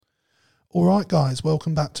Alright guys,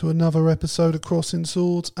 welcome back to another episode of Crossing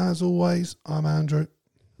Swords. As always, I'm Andrew.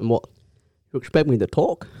 And what? You expect me to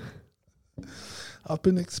talk? I've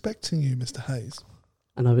been expecting you, Mr. Hayes.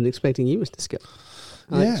 And I've been expecting you, Mr. Skill.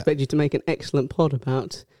 I expect you to make an excellent pod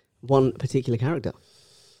about one particular character.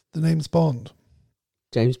 The name's Bond.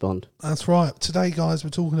 James Bond. That's right. Today, guys, we're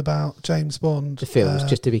talking about James Bond. The films,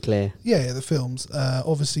 just to be clear. Yeah, the films.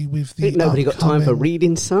 Obviously, with the nobody got time for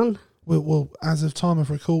reading, son? Well, as of time of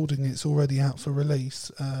recording, it's already out for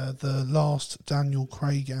release. The last Daniel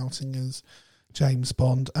Craig outing as James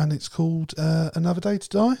Bond, and it's called Another Day to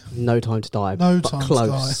Die. No Time to Die. No Time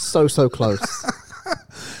close. to Die. So close.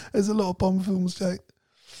 There's a lot of Bond films, Jake.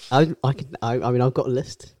 I mean, I've got a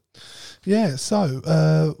list. Yeah,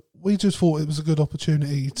 so we just thought it was a good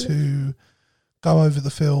opportunity to go over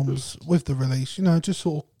the films with the release, just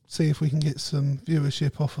sort of see if we can get some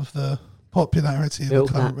viewership off of the popularity of the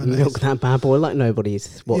current release. Milk that bad boy like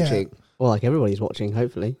nobody's watching. Yeah. Or like everybody's watching,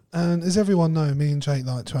 hopefully. And as everyone know, me and Jake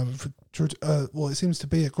like to have it seems to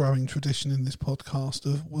be a growing tradition in this podcast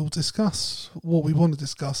of we'll discuss what we want to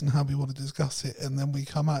discuss and how we want to discuss it, and then we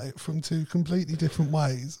come at it from two completely different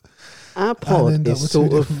ways. Our pod and is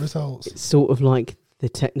sort of results. It's sort of like the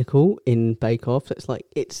technical in Bake Off. So it's like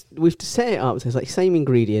we've set it up. So it's like same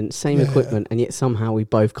ingredients, same equipment, and yet somehow we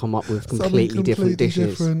both come up with completely different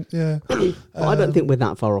dishes. But I don't think we're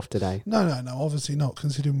that far off today. No, obviously not.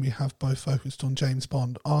 Considering we have both focused on James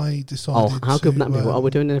Bond, I decided. Oh, how good would that be? We're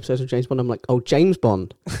doing an episode of James Bond. I'm like, oh, James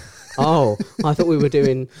Bond. Oh, I thought we were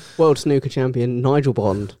doing World Snooker Champion Nigel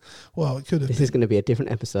Bond. Well, it could have. This is going to be a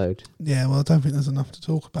different episode. Yeah, well, I don't think there's enough to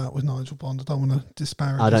talk about with Nigel Bond. I don't want to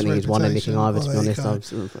disparage. I don't think he's won anything either, to be honest.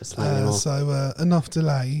 So enough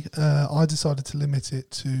delay. I decided to limit it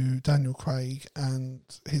to Daniel Craig and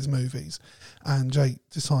his movies, and Jake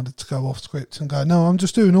decided to go off script and go, no, I'm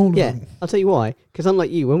just doing all of them. I'll tell you why. Because unlike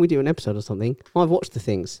you, when we do an episode or something, I've watched the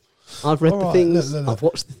things. I've read the things. Look. I've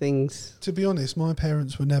watched the things. To be honest, my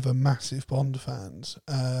parents were never massive Bond fans.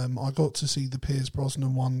 I got to see the Pierce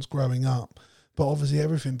Brosnan ones growing up, but obviously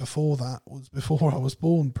everything before that was before I was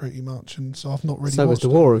born, pretty much, and so I've not really. So was The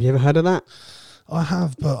War. Have you ever heard of that? I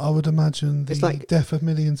have, but I would imagine the death of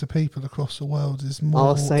millions of people across the world is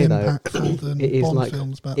more impactful than Bond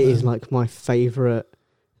films back then. It is like my favourite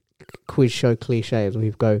quiz show cliche as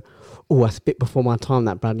we go, oh, that's a bit before my time,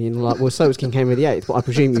 that Bradley. And like, well, so was King Henry VIII, but I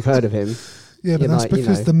presume you've heard of him. Yeah, but that's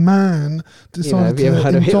because the man decided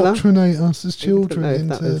to indoctrinate us as children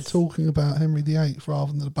into talking about Henry VIII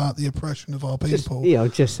rather than about the oppression of our people.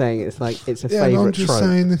 I'm just saying it's a favourite trope. Yeah, I'm just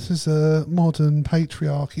saying this is a modern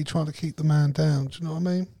patriarchy trying to keep the man down. Do you know what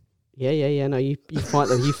I mean? Yeah. No, you fight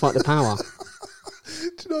the power.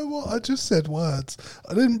 Do you know what? I just said words.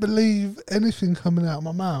 I didn't believe anything coming out of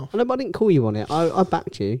my mouth. No, but I didn't call you on it. I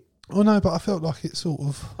backed you. Oh no, but I felt like it sort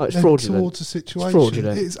of it's fraudulent towards a situation. It's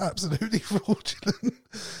fraudulent. It's absolutely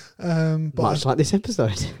fraudulent. Much like this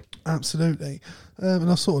episode. Absolutely. And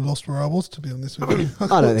I sort of lost where I was, to be honest with you.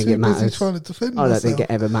 I don't think it matters. Trying to defend I don't myself. think it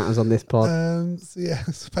ever matters on this pod. So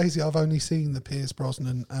basically I've only seen the Pierce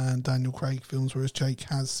Brosnan and Daniel Craig films, whereas Jake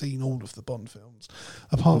has seen all of the Bond films,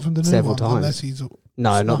 apart from the new several one. times. Unless he's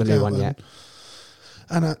not the new one yet.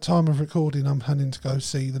 And at time of recording, I'm planning to go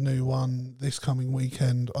see the new one this coming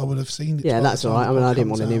weekend. I would have seen it. Yeah, that's all right. I mean, I didn't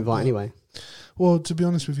want an invite anyway. Well, to be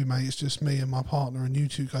honest with you, mate, it's just me and my partner, and you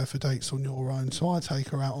two go for dates on your own, so I take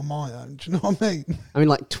her out on my own. Do you know what I mean? I mean,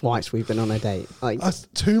 like twice we've been on a date. Like that's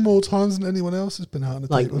 2 more times than anyone else has been out on a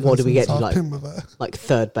like, date with what her do we get to? Like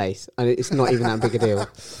third base, and it's not even that big a deal.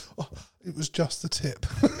 It was just the tip.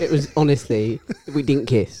 It was honestly, we didn't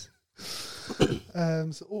kiss.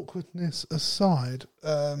 So awkwardness aside,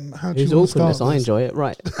 how do you want to start this? I enjoy it.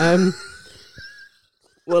 Right.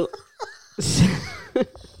 Well, do you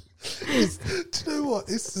know what?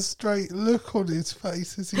 It's the straight look on his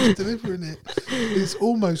face as he's delivering it. It's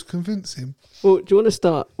almost convincing. Well, do you want to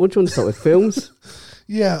start? What do you want to start with? Films?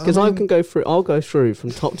 Yeah, because I can go through. I'll go through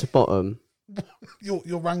from top to bottom.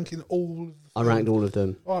 You're ranking all of them. I ranked all of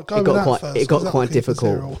them. Right, it got quite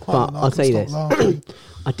difficult. But I'll tell you this.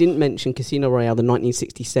 I didn't mention Casino Royale, the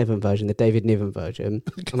 1967 version, the David Niven version.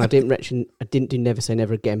 Okay. And I didn't do Never Say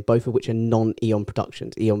Never Again, both of which are non-Eon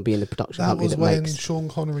productions. Eon being the production company that makes. That was when Sean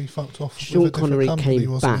Connery fucked off. Sean Connery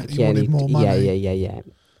came back. He wanted more money. Yeah.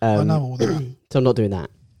 I know all that. So I'm not doing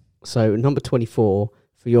that. So number 24,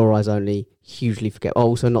 For Your Eyes Only, hugely forget.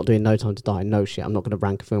 Also not doing No Time to Die. No shit. I'm not going to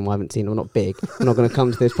rank a film I haven't seen. I'm not big. I'm not going to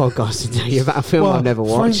come to this podcast and tell you about a film I've never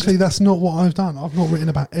watched. Frankly, that's not what I've done. I've not written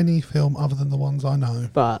about any film other than the ones I know.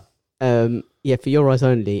 But, For Your Eyes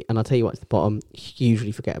Only, and I'll tell you what's the bottom,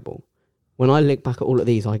 hugely forgettable. when I look back at all of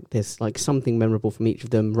these, there's like something memorable from each of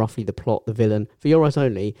them, roughly the plot, the villain. For Your Eyes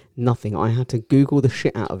Only, nothing. I had to Google the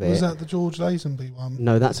shit out of it. Was that the George Lazenby one?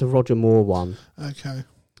 No, that's a Roger Moore one. Okay.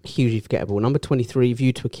 Hugely forgettable. Number 23,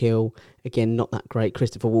 View to a Kill. Again, not that great.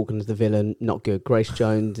 Christopher Walken as the villain, not good. Grace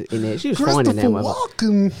Jones in it. She was fine in there.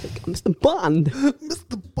 Walken. Mr. Bond.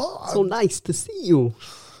 Mr. Bond. So nice to see you.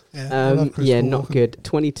 Yeah, not good.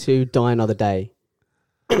 22, Die Another Day.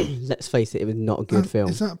 Let's face it, it was not a good film.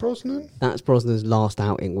 Is that Brosnan? That's Brosnan's last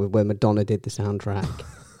outing where Madonna did the soundtrack.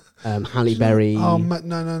 Halle Berry. Oh, no.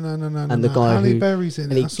 And the guy Halle Berry's in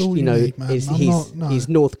it. That's all you need, man. He's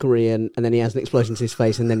North Korean, and then he has an explosion to his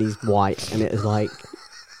face, and then he's white, and it is like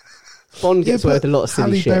Bond gets away with a lot of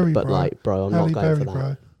silly shit, Berry, but bro, I'm not going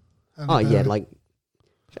for that.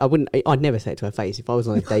 I'd never say it to her face. If I was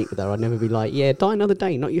on a date with her, I'd never be like, yeah, Die Another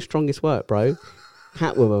Day, not your strongest work, bro.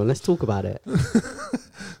 Catwoman, let's talk about it.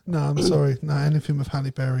 No, I'm sorry. No, anything with Halle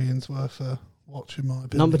Berry is worth a watch, in my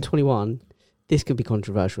opinion. Number 21. This could be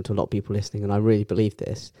controversial to a lot of people listening, and I really believe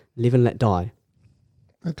this. Live and Let Die.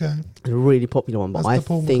 Okay. It's a really popular one, but that's the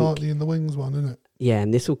Paul McCartney and the Wings one, isn't it? Yeah,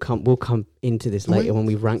 and this we'll come into this later when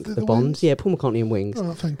we rank the Bonds. Yeah, Paul McCartney and Wings.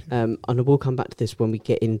 Oh, thank you. And we'll come back to this when we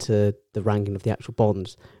get into the ranking of the actual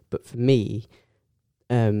Bonds. But for me,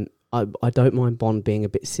 I don't mind Bond being a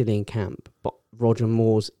bit silly in camp, but Roger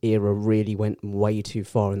Moore's era really went way too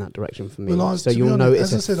far in that direction for me. Well, so you'll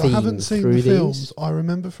notice as I said, I haven't seen the films. I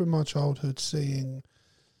remember from my childhood seeing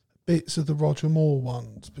bits of the Roger Moore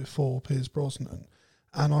ones before Pierce Brosnan,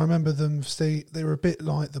 and I remember them. They were a bit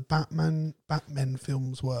like the Batman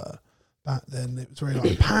films were back then. It was very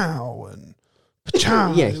like pow and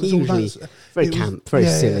pachow. Yeah, hugely very camp, very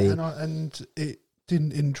silly, and it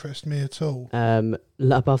didn't interest me at all.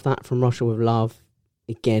 Above that, From Russia with Love.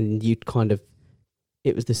 Again,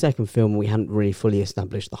 it was the second film we hadn't really fully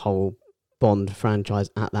established the whole Bond franchise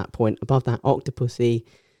at that point. Above that, Octopussy,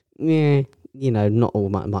 not all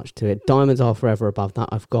much to it. Diamonds Are Forever above that.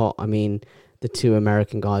 The two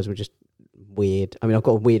American guys were just weird. I've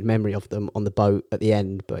got a weird memory of them on the boat at the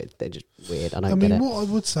end, but they're just weird. I get it. What I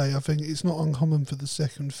would say, I think it's not uncommon for the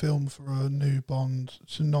second film for a new Bond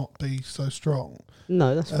to not be so strong.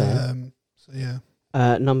 No, that's fair. So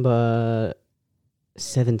yeah. Number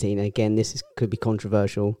 17, again, could be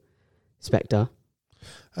controversial. Spectre.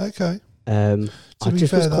 Okay. I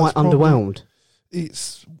just was quite underwhelmed.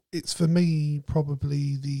 It's for me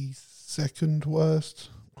probably the second worst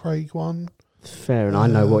Craig one. Fair, and I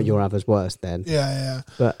know what your other's worse then. Yeah.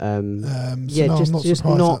 But I'm not surprised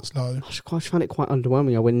that's low. I found it quite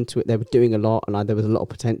underwhelming. I went into it, they were doing a lot, and there was a lot of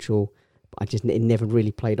potential. But it never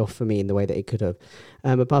really played off for me in the way that it could have.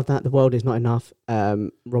 Above that, The World Is Not Enough.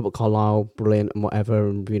 Robert Carlyle, brilliant and whatever.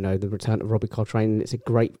 And the return of Robbie Coltrane. It's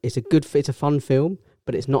a fun film,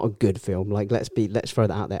 but it's not a good film. Like let's throw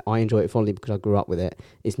that out there. I enjoy it fondly because I grew up with it.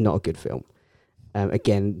 It's not a good film.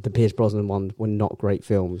 Again, the Pierce Brosnan ones were not great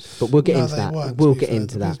films, but we'll get into that. We'll get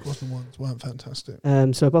into that. The Pierce Brosnan ones weren't fantastic.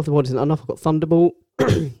 So above The World Isn't Enough, I've got Thunderball.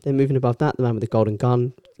 Then moving above that, The Man with the Golden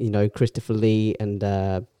Gun. Christopher Lee and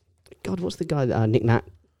God, what's the guy? Nick Nack.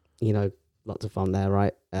 Lots of fun there,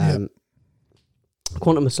 right?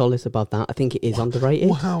 Quantum of Solace above that. I think it is underrated.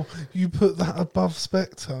 Wow, you put that above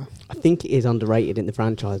Spectre? I think it is underrated in the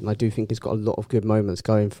franchise, and I do think it's got a lot of good moments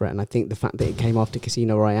going for it, and I think the fact that it came after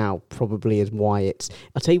Casino Royale probably is why it's...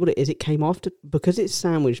 I'll tell you what it is, it came after... Because it's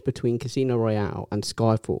sandwiched between Casino Royale and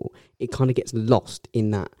Skyfall, it kind of gets lost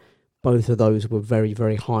in that both of those were very,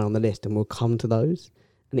 very high on the list, and we'll come to those.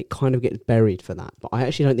 And it kind of gets buried for that. But I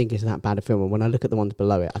actually don't think it's that bad a film. And when I look at the ones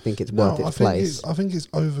below it, I think it's worth its place. I think it's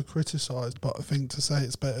over-criticised, but I think to say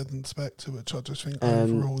it's better than Spectre, which I just think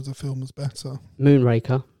overall the film is better.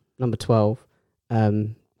 Moonraker, number 12.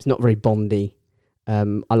 It's not very Bondy.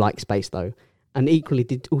 I like space, though. And equally,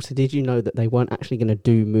 did you know that they weren't actually going to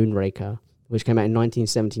do Moonraker, which came out in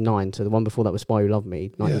 1979, so the one before that was Spy Who Loved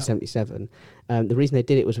Me, 1977. Yeah. The reason they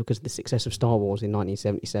did it was because of the success of Star Wars in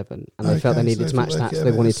 1977, and they felt they needed to match that, so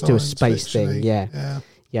they wanted to do a space thing.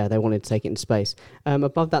 Yeah, they wanted to take it in space.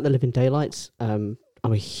 Above that, The Living Daylights. I'm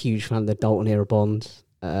a huge fan of the Dalton-era Bonds,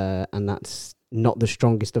 and that's not the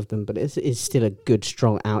strongest of them, but it's still a good,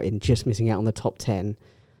 strong outing, just missing out on the top 10.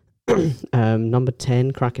 Number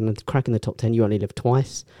 10, cracking the top 10. You Only Live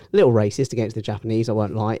Twice. Little racist against the Japanese, I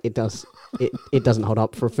won't lie. It doesn't hold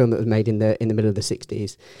up for a film that was made in the middle of the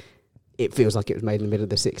 60s. It feels like it was made in the middle of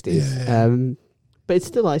the 60s. Yeah. But it's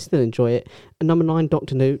still, I still enjoy it. And number 9,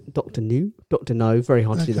 Doctor No. Very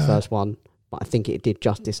hard to do the first one, but I think it did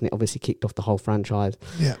justice, and it obviously kicked off the whole franchise.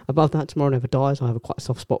 Yeah. Above that, Tomorrow Never Dies. I have quite a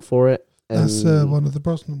soft spot for it. That's one of the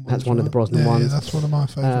Brosnan ones. That's one of the Brosnan ones. Yeah, that's one of my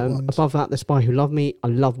favourite ones. Above that, The Spy Who Loved Me. I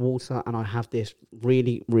love Water, and I have this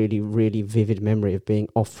really, really, really vivid memory of being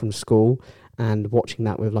off from school and watching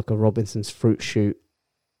that with like a Robinson's Fruit Shoot,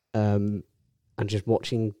 and just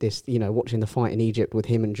watching this, watching the fight in Egypt with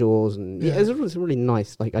him and Jaws, and it was really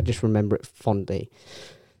nice. Like, I just remember it fondly.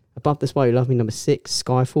 Above The Spy Who Loved Me, number 6,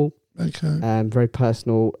 Skyfall. Okay. Very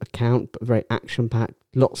personal account, but very action-packed.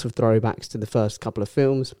 Lots of throwbacks to the first couple of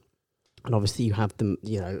films. And obviously you have them,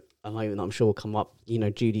 a moment that I'm sure will come up,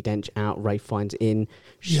 Judi Dench out, Ralph Fiennes in.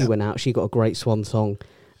 She went out, she got a great swan song,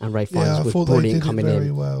 and Ralph Fiennes was brilliant coming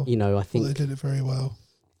in. Well. I think they did it very well.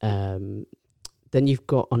 Then you've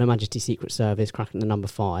got On Her Majesty's Secret Service, cracking the number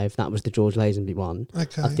 5. That was the George Lazenby one.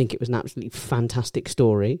 Okay. I think it was an absolutely fantastic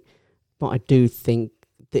story, but I do think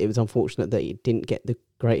that it was unfortunate that he didn't get the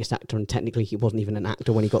greatest actor, and technically he wasn't even an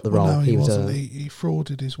actor when he got the role. No, he wasn't. He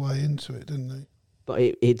frauded his way into it, didn't he? But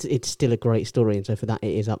it's still a great story, and so for that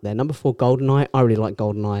it is up there. Number 4, Goldeneye. I really like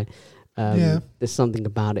Goldeneye. There's something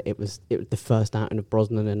about it. It was the first outing of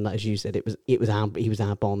Brosnan, and as you said, he was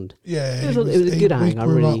our Bond. Yeah, it was a good outing. I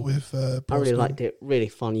really liked it. Really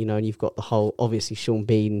fun, and you've got the whole, obviously, Sean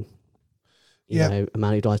Bean. A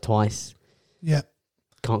Man Who Dies Twice. Yeah,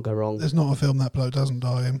 can't go wrong. There's not a film that bloke doesn't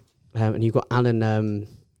die in. And you've got Alan.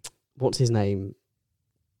 What's his name?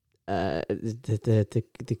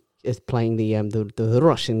 Is playing the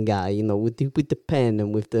Russian guy, with the pen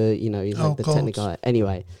and with the he's like the technical guy.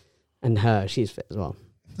 Anyway, and she's fit as well.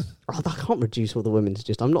 I can't reduce all the women to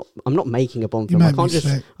just. I'm not making a Bond film. I can't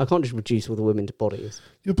just reduce all the women to bodies.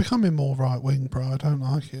 You're becoming more right wing, bro. I don't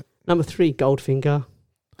like it. Number 3, Goldfinger.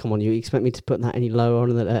 Come on, you expect me to put that any lower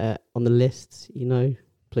on the list?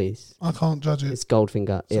 Please. I can't judge it. It's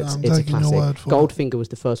Goldfinger. So it's a classic. Your word for Goldfinger was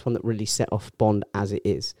the first one that really set off Bond as it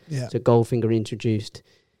is. Yeah. So Goldfinger introduced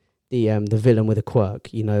the villain with a quirk,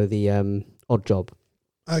 the Odd Job.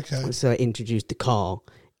 Okay. So it introduced the car,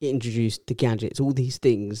 it introduced the gadgets, all these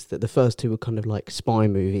things that the first two were kind of like spy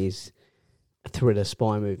movies, thriller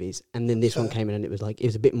spy movies, and then this one came in and it was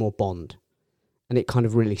a bit more Bond, and it kind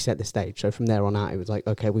of really set the stage. So from there on out, it was like,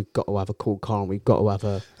 okay, we've got to have a cool car, and we've got to have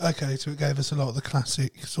a so it gave us a lot of the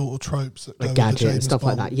classic sort of tropes that go gadget with and stuff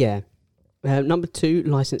Bond. like that. Yeah. Number 2,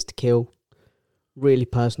 License to Kill. Really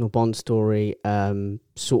personal Bond story,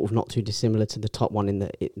 sort of not too dissimilar to the top one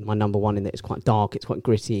my number 1 in that it's quite dark, it's quite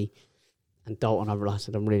gritty. And Dalton, I've realised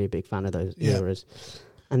that I'm really a big fan of those eras.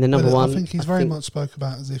 And then number 1... I think he's very much spoke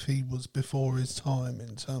about as if he was before his time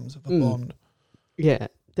in terms of a Bond. Yeah,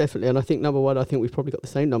 definitely. And I think number 1, I think we've probably got the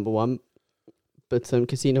same number 1. But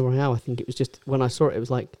Casino Royale, I think it was just... When I saw it, it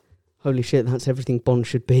was like, holy shit, that's everything Bond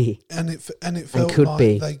should be. And it felt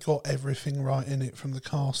like they got everything right in it, from the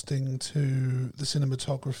casting to the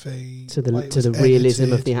cinematography to the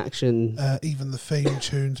realism of the action, even the theme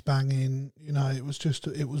tunes banging.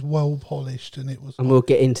 It was well polished, and it was. And we'll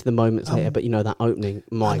get into the moments later, but that opening,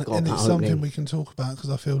 God, and that it's opening. Something we can talk about, because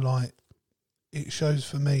I feel like it shows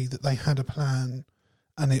for me that they had a plan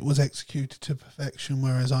and it was executed to perfection.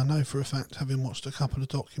 Whereas I know for a fact, having watched a couple of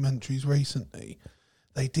documentaries recently,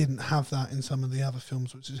 they didn't have that in some of the other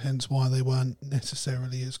films, which is hence why they weren't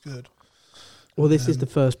necessarily as good. Well, this is the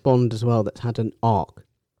first Bond as well that's had an arc.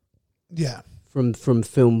 Yeah. From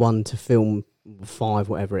film 1 to film 5,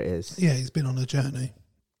 whatever it is. Yeah, he's been on a journey.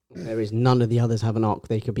 There is none of the others have an arc.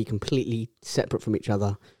 They could be completely separate from each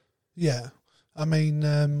other. Yeah. I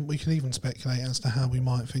mean, we can even speculate as to how we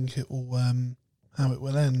might think it will, how it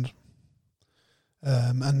will end.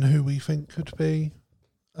 And who we think could be.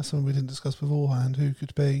 That's something we didn't discuss beforehand. Who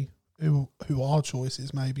could be, who our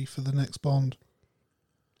choices maybe for the next Bond?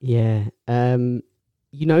 Yeah.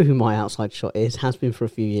 You know who my outside shot is, has been for a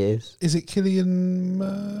few years. Is it Cillian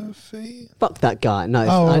Murphy? Fuck that guy.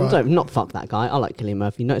 No, not fuck that guy. I like Cillian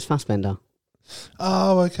Murphy. No, it's Fassbender.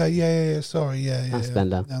 Oh, okay. Yeah. Sorry. Yeah.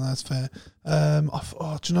 Fassbender. Yeah, that's fair.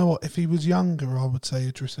 Do you know what? If he was younger, I would say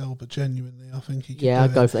Idris Elba. Genuinely, I think he could. Yeah,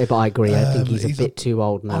 I'd go for it, but I agree. I think he's a bit too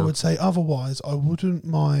old now. I would say otherwise, I wouldn't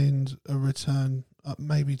mind a return,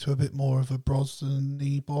 maybe to a bit more of a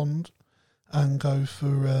Brosnan-y Bond, and go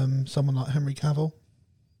for someone like Henry Cavill.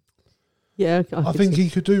 Yeah, I think he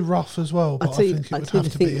could do rough as well, but I think it would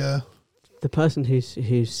have to be the person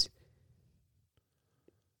who's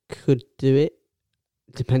could do it,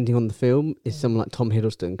 depending on the film, is someone like Tom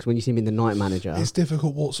Hiddleston. Because when you see him in The Night Manager, it's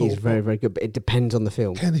difficult. He's very, very good, but it depends on the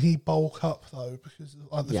film. Can he bulk up though? Because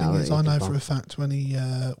the thing is, I know for a fact when he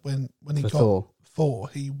when he got Thor,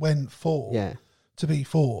 he went to be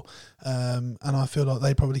Thor, and I feel like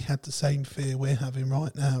they probably had the same fear we're having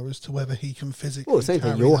right now as to whether he can physically. Well, same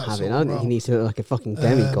thing you're having. I don't think he needs to look like a fucking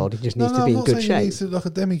demigod. He just needs to be in good shape. He needs to look like a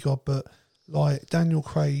demigod, but like Daniel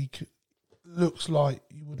Craig looks like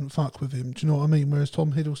you wouldn't fuck with him. Do you know what I mean? Whereas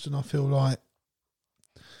Tom Hiddleston, I feel like,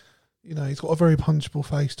 you know, he's got a very punchable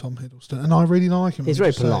face, Tom Hiddleston, and I really like him. He's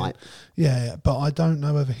very polite. Yeah, but I don't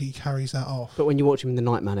know whether he carries that off. But when you watch him in The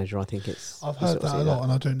Night Manager, I think I've heard that a lot,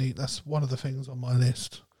 and I do need. That's one of the things on my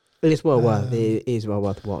list. But it's well worth. It is well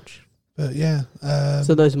worth a watch. But yeah,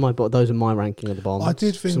 so those are my ranking of the Bonds. I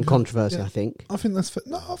did think some controversy. I think. I think that's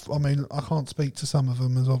no. I mean, I can't speak to some of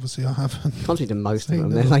them, as obviously I haven't. Can't speak to most of them.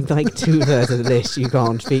 There's like 2/3 of the list you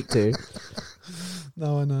can't speak to.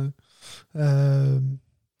 No, I know.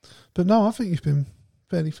 But no, I think you've been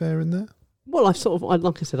fairly fair in there. Well, like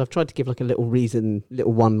I said, I've tried to give like a little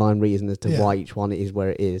one-line reason as to why each one is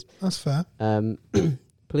where it is. That's fair.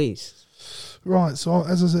 Please. Right, so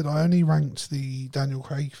as I said, I only ranked the Daniel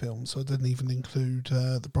Craig films, so I didn't even include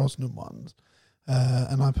the Brosnan ones.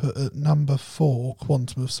 And I put at number 4,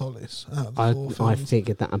 Quantum of Solace. Out of the 4 films. I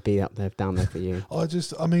figured that would be down there for you.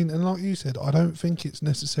 And like you said, I don't think it's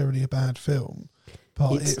necessarily a bad film.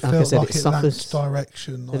 But it felt like it lacked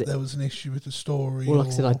direction, like there was an issue with the story. Well, like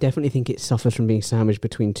I said, I definitely think it suffers from being sandwiched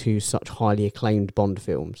between two such highly acclaimed Bond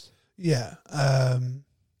films. Yeah.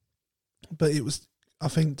 But it was, I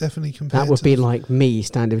think, definitely compared to... That would be like me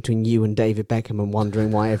standing between you and David Beckham and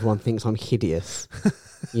wondering why everyone thinks I'm hideous.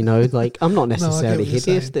 You know, like, I'm not necessarily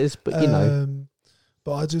hideous, but you know...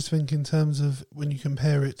 But I just think in terms of when you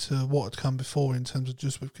compare it to what had come before in terms of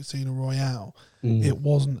just with Casino Royale, it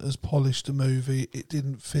wasn't as polished a movie. It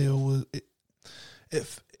didn't feel...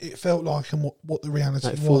 It felt like what the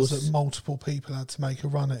reality was that multiple people had to make a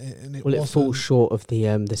run at it. And it falls short of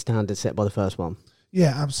the standard set by the first one.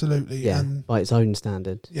 Yeah, absolutely. Yeah, and by its own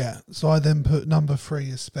standard. Yeah, so I then put number 3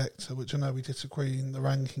 as Spectre, which I know we disagree in the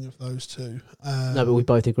ranking of those two. No, but we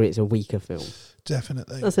both agree it's a weaker film.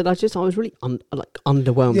 Definitely. I said I was really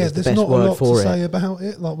underwhelmed. Yeah, is the there's best not word a lot for to it. say about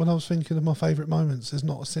it. Like when I was thinking of my favourite moments, there's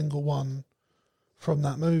not a single one from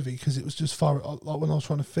that movie because it was just far. Like when I was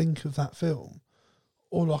trying to think of that film,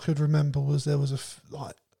 all I could remember was there was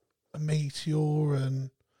a meteor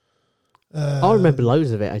and. I remember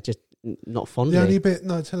loads of it. I just. Not fondly. The only bit,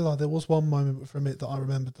 no, tell a lie, there was one moment from it that I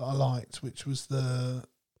remembered that I liked, which was the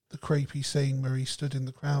creepy scene where he stood in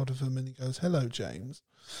the crowd of them and he goes, "Hello, James,"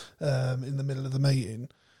 in the middle of the meeting.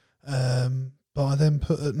 But I then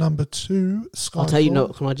put at number 2, Skyfall. I'll tell you, no,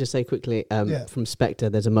 can I just say quickly, from Spectre,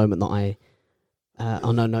 there's a moment that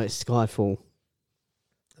it's Skyfall.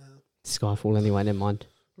 Skyfall anyway, never mind.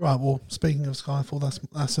 Right, well, speaking of Skyfall,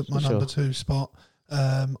 that's at my number 2 spot.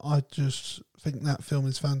 I just think that film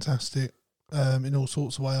is fantastic in all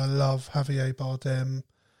sorts of ways. I love Javier Bardem.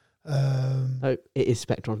 It is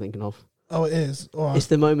Spectre I'm thinking of. Oh, it is. All right. It's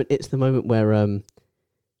the moment where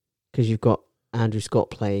because you've got Andrew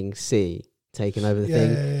Scott playing C, taking over the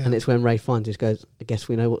thing, and it's when Ray Fiennes just goes, "I guess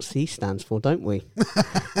we know what C stands for, don't we?"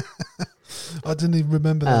 I didn't even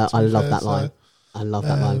remember that. I love that line. I love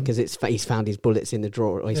that line because he's found his bullets in the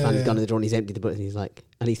drawer, or he's found his gun in the drawer, and he's emptied the bullets, and he's like,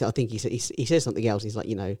 and I think he says something else. He's like,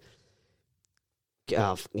 you know,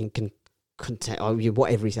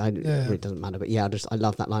 whatever he said, it doesn't matter. But yeah, I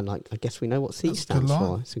love that line. Like, I guess we know what C stands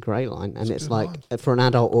for. It's a great line, and it's like for an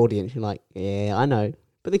adult audience, you're like, yeah, I know,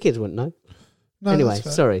 but the kids wouldn't know. No, anyway,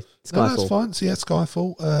 sorry, Skyfall. No, that's fine. So yeah,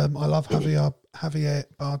 Skyfall. I love Javier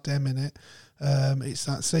Bardem in it. It's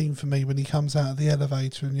that scene for me when he comes out of the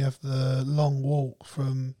elevator and you have the long walk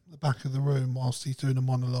from the back of the room whilst he's doing a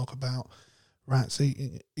monologue about rats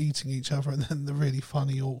eating each other, and then the really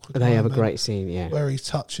funny awkward. They have a great scene, yeah, where he's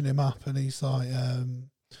touching him up and he's like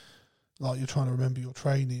you're trying to remember your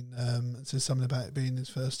training, and says something about it being his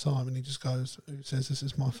first time, and he just goes, "Who says this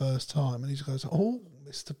is my first time?" And he just goes, "Oh,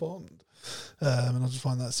 Mr. Bond," and I just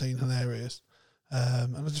find that scene hilarious,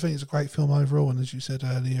 and I just think it's a great film overall. And as you said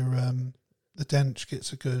earlier, the Dench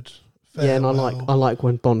gets a good farewell. Yeah, and I like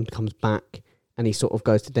when Bond comes back and he sort of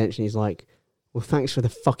goes to Dench and he's like, "Well, thanks for the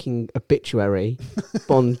fucking obituary.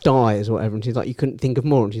 Bond dies or whatever." And she's like, "You couldn't think of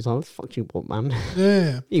more?" And she's like, "What the fuck do you want, man?"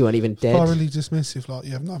 Yeah. You weren't even dead. Thoroughly dismissive, like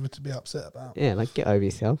you have nothing to be upset about. Yeah, like get over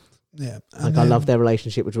yourself. Yeah. Like I love their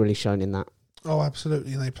relationship was really shown in that. Oh,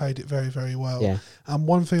 absolutely. And they played it very, very well. Yeah. And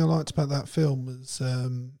one thing I liked about that film was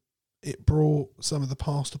it brought some of the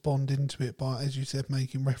past of Bond into it by, as you said,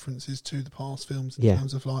 making references to the past films in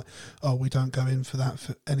terms of like, oh, we don't go in for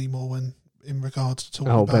that anymore when in regards to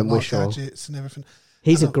talking about like gadgets and everything.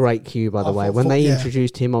 He's a great cue, by the way. When they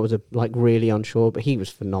introduced him, I was really unsure, but he was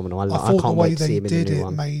phenomenal. I can't wait to see him in the new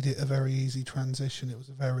one. The way they did it made it a very easy transition. It was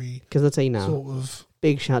a very... Because I'll tell you now, sort of...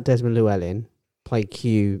 big shout Desmond Llewellyn played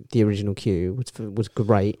Q, the original Q, was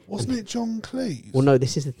great. Wasn't it John Cleese? Well, no,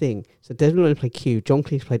 this is the thing. So Desmond Llewellyn played Q. John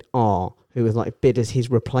Cleese played R, who was like bid as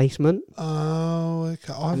his replacement. Oh,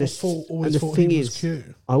 okay. I always thought he was Q.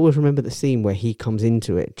 I always remember the scene where he comes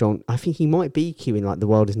into it. John, I think he might be Q in like The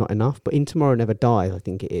World Is Not Enough, but in Tomorrow Never Dies, I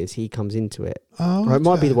think it is. He comes into it. Oh, or it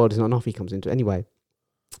might be The World Is Not Enough. He comes into it anyway.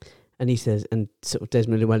 And he says, and sort of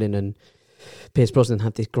Desmond Llewellyn and Pierce Brosnan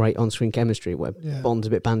have this great on-screen chemistry where Bond's a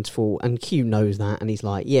bit banterful, and Q knows that, and he's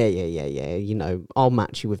like, yeah, you know, I'll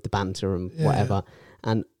match you with the banter and whatever.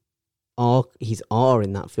 And he's R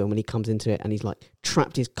in that film, and he comes into it, and he's like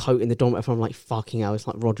trapped his coat in the dorm. I'm like, fucking hell, it's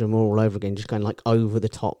like Roger Moore all over again, just going like over the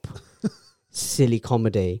top, silly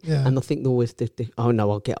comedy. Yeah. And I think always oh no,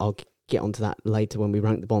 I'll get onto that later when we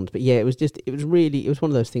rank the Bonds. But yeah, it was one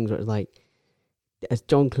of those things where it was like, as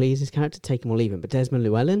John Cleese's character, take him or leave him, but Desmond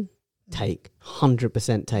Llewellyn,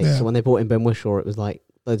 100% take. So when they brought in Ben Whishaw, it was like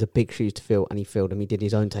those are big shoes to fill, and he filled them. He did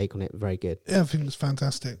his own take on it. Very good. Yeah, I think it was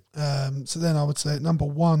fantastic. So then I would say at number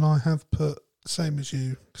 1, I have put, same as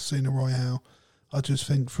you, Casino Royale. I just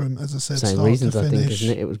think from, as I said, same start reasons, to finish, I think, isn't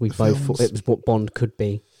it? It was it was what Bond could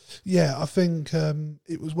be. Yeah, I think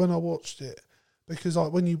it was when I watched it, because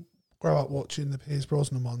when you grow up watching the Pierce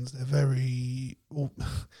Brosnan ones, they're very... Well,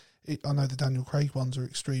 I know the Daniel Craig ones are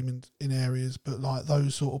extreme in areas, but like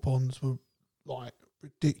those sort of Bonds were like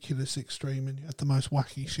ridiculous extreme, and you had the most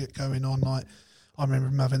wacky shit going on. Like I remember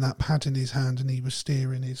him having that pad in his hand, and he was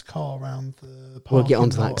steering his car around the parking lot. We'll get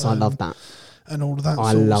onto that because I love that and all of that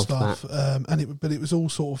sort of stuff. But it was all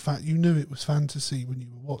sort of you knew it was fantasy when you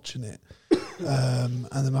were watching it. And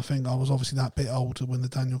then I think I was obviously that bit older when the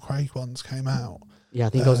Daniel Craig ones came out. Yeah, I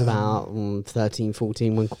think I was about 13,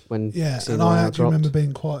 14 when yeah, and I actually remember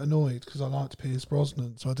being quite annoyed because I liked Pierce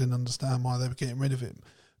Brosnan, so I didn't understand why they were getting rid of him.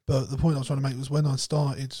 But the point I was trying to make was when I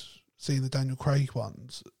started seeing the Daniel Craig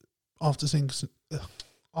ones, after seeing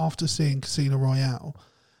Casino Royale,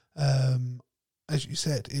 as you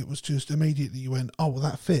said, it was just immediately you went, oh, well,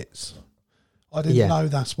 that fits. I didn't know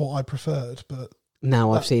that's what I preferred, but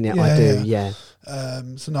now I've seen it, I do. Yeah.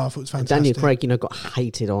 So no, I thought it was fantastic. And Daniel Craig, got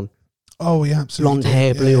hated on. Oh, yeah, absolutely. Blonde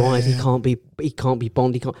hair, blue eyes. Yeah. He can't be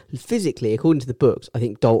Bond. He can't physically, according to the books. I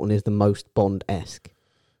think Dalton is the most Bond-esque.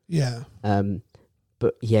 Yeah.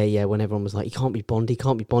 But yeah, when everyone was like, he can't be Bond, and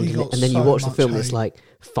then you watch the film, and it's like,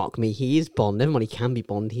 fuck me, he is Bond. Never mind, he can be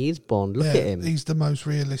Bond. He is Bond. Look at him. He's the most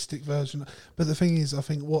realistic version. But the thing is, I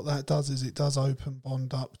think what that does is it does open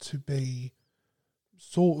Bond up to be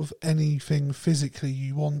sort of anything physically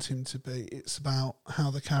you want him to be. It's about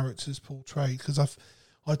how the character's portrayed, because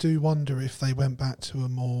I do wonder if they went back to a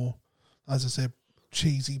more, as I said,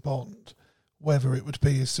 cheesy Bond, whether it would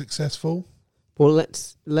be as successful. Well,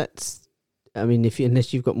 let's. I mean,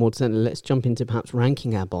 unless you've got more to say, let's jump into perhaps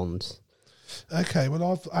ranking our Bonds. Okay.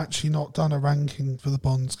 Well, I've actually not done a ranking for the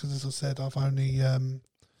Bonds because, as I said, I've only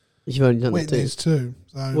you've only done witnessed two.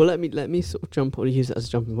 So. Well, let me sort of jump or use that as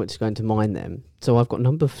a jumping point to go into mine then. So I've got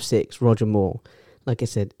number 6, Roger Moore. Like I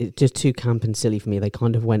said, it's just too camp and silly for me. They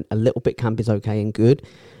kind of went a little bit camp is okay and good,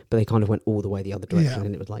 but they kind of went all the way the other direction,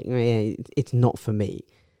 and it was like, it's not for me.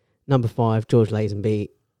 Number 5, George Lazenby.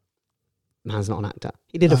 Man's not an actor.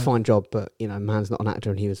 He did a fine job, but man's not an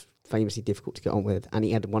actor, and he was famously difficult to get on with. And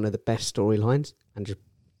he had one of the best storylines, and just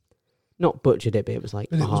not butchered it, but it was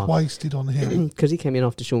like, but it was wasted on him because he came in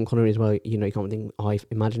after Sean Connery as well. You can't think. I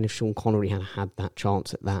imagine if Sean Connery had that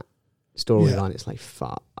chance at that storyline, it's like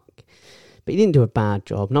fuck. But he didn't do a bad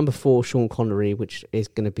job. Number 4, Sean Connery, which is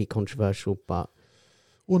going to be controversial, but...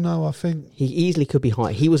 Well, no, I think... He easily could be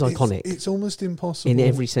higher. He was iconic. It's almost impossible... In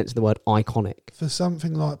every sense of the word, iconic. For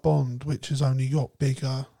something like Bond, which has only got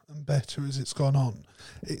bigger and better as it's gone on,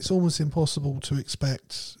 it's almost impossible to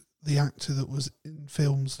expect the actor that was in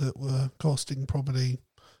films that were costing probably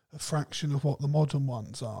a fraction of what the modern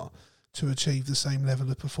ones are to achieve the same level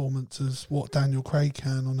of performance as what Daniel Craig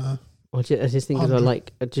can on a... I just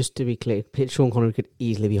think, just to be clear, Sean Connery could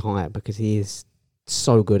easily be higher because he is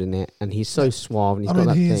so good in it, and he's so suave,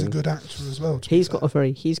 and he is a good actor as well. He's got a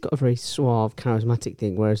very suave, charismatic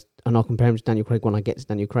thing. Whereas, and I'll compare him to Daniel Craig when I get to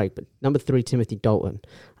Daniel Craig. But number 3, Timothy Dalton.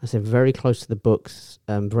 I said very close to the books,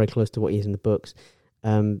 very close to what he is in the books.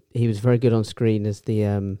 He was very good on screen as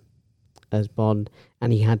as Bond,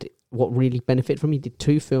 and he had. What really benefited from him, he did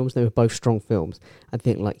 2 films. They were both strong films. I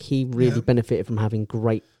think he really benefited from having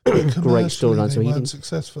great storylines. So he weren't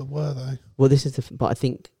successful, were they? Well, this is but I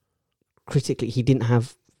think critically he didn't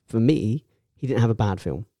have a bad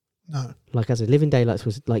film. No. Like I said, Living Daylights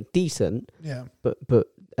was like decent. Yeah. But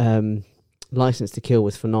License to Kill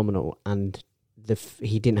was phenomenal, and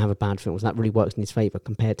he didn't have a bad film. So that really works in his favour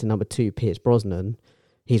compared to number 2, Pierce Brosnan.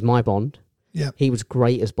 He's my Bond. Yeah. He was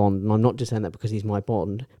great as Bond, and I'm not just saying that because he's my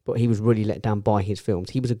Bond, but he was really let down by his films.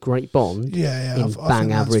 He was a great Bond in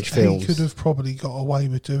bang average films. He could have probably got away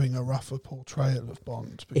with doing a rougher portrayal of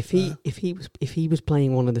Bond. If he was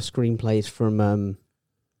playing one of the screenplays from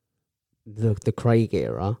the Craig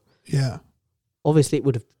era, yeah, obviously it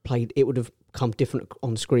would have come different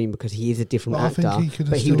on screen because he is a different actor. I think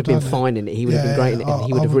but he would have been fine in it. He would have been great in it, and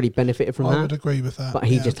he would have really benefited from that. I would agree with that. But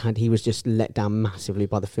he was just let down massively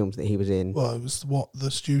by the films that he was in. Well, it was what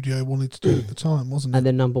the studio wanted to do at the time, wasn't it? And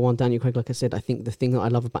then number one, Daniel Craig, like I said, I think the thing that I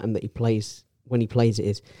love about him that he plays when he plays it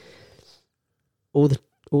is all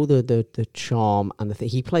the charm and the thing.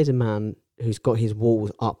 He plays a man who's got his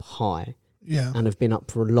walls up high, and have been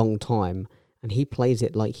up for a long time. And he plays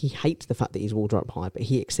it like he hates the fact that his walls are up high, but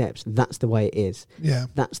he accepts that's the way it is. Yeah.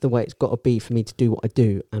 That's the way it's got to be for me to do what I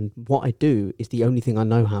do. And what I do is the only thing I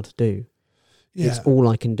know how to do. Yeah. It's all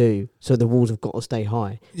I can do. So the walls have got to stay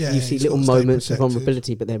high. Yeah, you see little moments of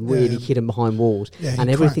vulnerability, but they're really hidden behind walls. Yeah, and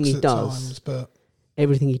everything he does,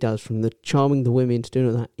 everything he does, from the charming the women to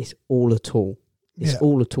doing all that, it's all a tool. It's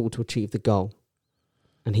all a tool to achieve the goal.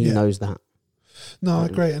 And he knows that. No, I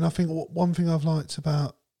agree. And I think one thing I've liked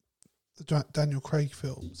about the Daniel Craig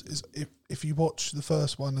films is if you watch the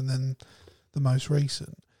first one and then the most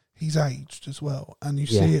recent, he's aged as well, and you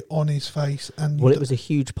see it on his face. And it was a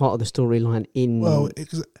huge part of the storyline in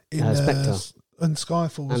Spectre and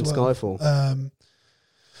Skyfall and as well. Skyfall.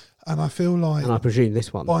 And I feel like, and I presume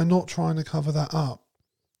this one, by not trying to cover that up,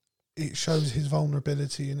 it shows his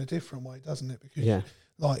vulnerability in a different way, doesn't it? Because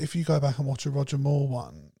like if you go back and watch a Roger Moore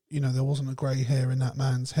one, there wasn't a grey hair in that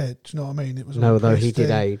man's head. Do you know what I mean? It was though he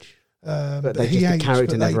did age. But they tried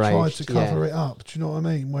to cover it up. Do you know what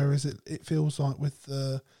I mean? Whereas it feels like with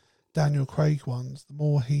the Daniel Craig ones, the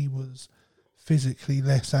more he was physically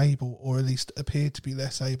less able, or at least appeared to be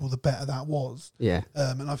less able, the better that was. Yeah.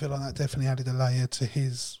 And I feel like that definitely added a layer to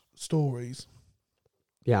his stories.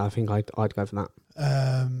 Yeah, I think I'd go for that.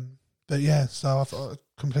 But yeah, so I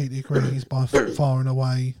completely agree. He's by far and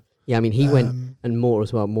away. Yeah, I mean, he went, and Moore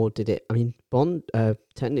as well. Moore did it. I mean, Bond,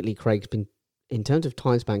 technically Craig's been, in terms of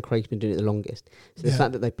time span, Craig's been doing it the longest. So the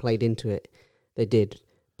fact that they played into it, they did.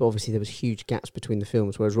 But obviously there was huge gaps between the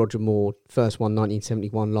films, whereas Roger Moore, first one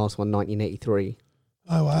 1971, last one 1983.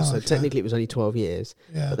 Oh, wow. So technically it was only 12 years,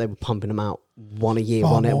 but they were pumping them out one a year,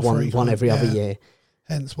 one every other year.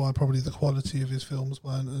 Hence why probably the quality of his films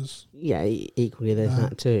weren't as... Yeah, equally there's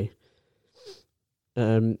that too.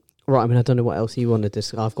 Right, I mean, I don't know what else you want to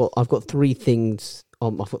discuss. I've got three things,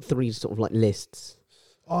 I've got three sort of like lists.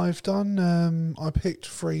 I've done, I picked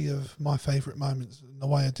three of my favourite moments. And the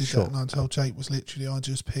way I did that, and I told Jake, was literally I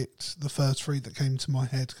just picked the first three that came to my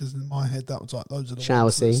head, because in my head that was like, those are the shower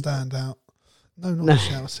ones scene. That stand out. No, not the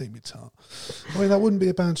shower scene with Tart. I mean, that wouldn't be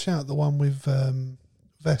a bad shout, the one with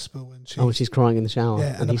Vesper when she's crying in the shower,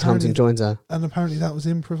 and he comes and joins her. And apparently that was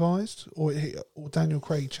improvised, or Daniel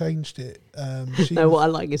Craig changed it. No, what I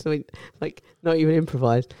like is something like not even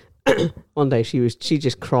improvised. One day she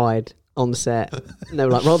just cried on the set. And they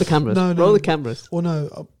were like, roll the cameras. Roll the cameras. Well,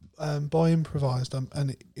 no, by improvised,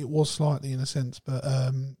 and it was slightly in a sense, but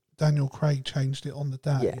Daniel Craig changed it on the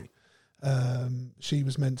day. Yeah. She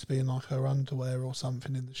was meant to be in like her underwear or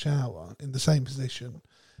something in the shower, in the same position.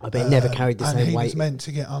 I bet it never carried the same weight. And he was meant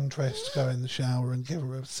to get undressed, go in the shower and give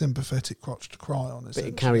her a sympathetic crotch to cry on. But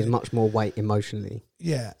it carries much more weight emotionally.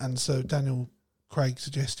 Yeah, and so Daniel Craig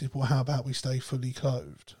suggested, well, how about we stay fully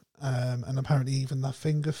clothed? And apparently even the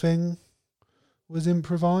finger thing was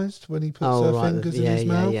improvised when he puts her fingers in his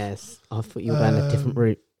mouth. Yes. I thought you were going a different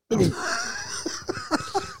route.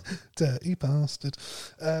 Dirty bastard.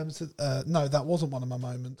 No, that wasn't one of my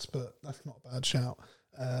moments, but that's not a bad shout.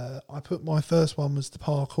 I put my first one was the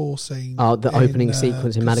parkour scene. Oh, the opening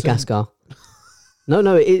sequence in Madagascar.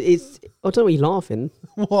 No, it's... I don't know why you're laughing.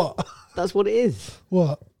 What? That's what it is.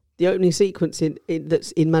 What? The opening sequence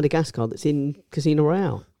that's in Madagascar that's in Casino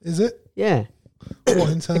Royale. Is it? Yeah. What,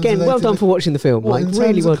 in terms Again, well done for watching the film. What, like,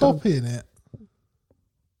 really well done. Copying it?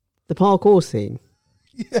 The parkour scene.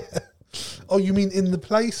 Yeah. Oh, you mean in the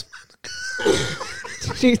place?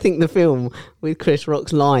 Do you think the film with Chris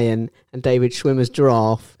Rock's lion and David Schwimmer's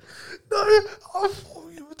giraffe? No, I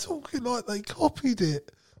thought you were talking like they copied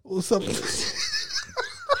it or something.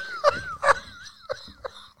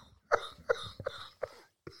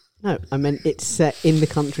 No, I meant it's set in the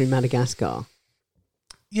country Madagascar.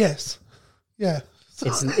 Yes. Yeah.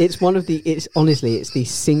 It's one of the... It's honestly, it's the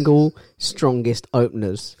single strongest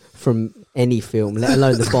openers from any film, let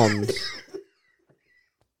alone the Bond.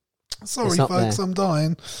 Sorry, folks, I'm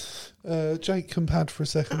dying. Jake can pad for a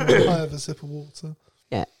second while I have a sip of water.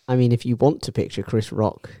 Yeah, I mean, if you want to picture Chris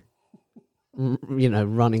Rock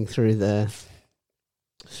running through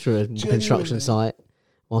a construction site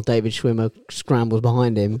while David Schwimmer scrambles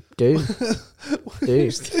behind him. Dude,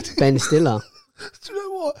 Ben Stiller. Do you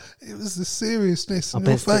know what? It was the seriousness in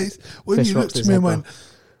your face when you looked at me and went,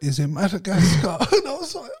 "Is it Madagascar?" And I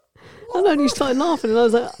was like, what? And then you started laughing, and I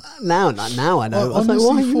was like, now I know. I was like,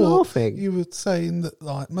 why are you laughing? You were saying that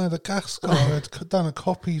like Madagascar had done a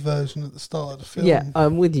copy version at the start of the film. Yeah,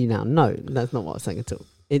 I'm with you now. No, that's not what I was saying at all.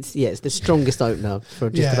 It's the strongest opener for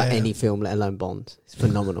just about any film, let alone Bond. It's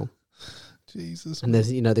phenomenal. Jesus. And there's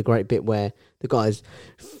the great bit where the guy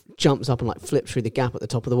jumps up and like flips through the gap at the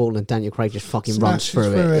top of the wall, and Daniel Craig just fucking runs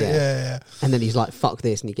through it. Yeah. And then he's like, "Fuck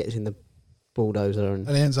this," and he gets in the bulldozer and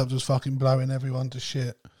he ends up just fucking blowing everyone to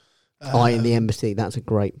shit. In the embassy. That's a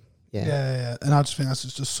great. Yeah. And I just think that's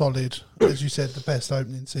just a solid, as you said, the best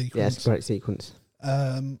opening sequence. Yeah, it's a great sequence.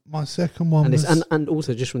 My second one was... And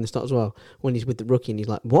also just from the start as well, when he's with the rookie and he's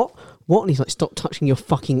like, what? And he's like, "Stop touching your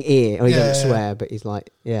fucking ear." Or he doesn't swear, but he's like,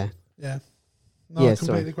 yeah. Yeah. No, I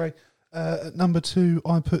completely agree. At number 2,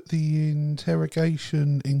 I put the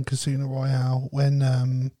interrogation in Casino Royale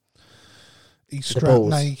when he's strapped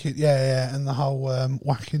naked. Yeah, and the whole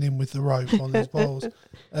whacking him with the rope on his balls.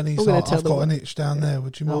 And he's like, "I've got an itch down there,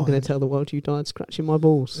 would you mind?" I'm going to tell the world you died scratching my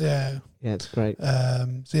balls. Yeah. Yeah, it's great.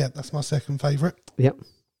 So yeah, that's my second favourite. Yep.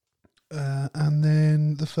 And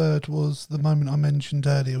then the third was the moment I mentioned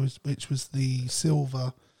earlier, which was the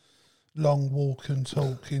Silver long walk and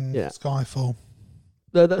talk in Skyfall.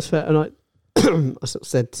 No, that's fair. And I sort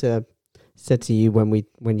of said to you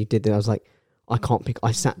when you did that, I was like,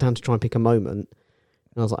 I sat down to try and pick a moment,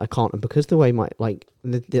 and I was like, I can't. And because the way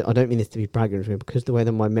I don't mean this to be bragging, because the way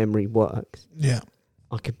that my memory works,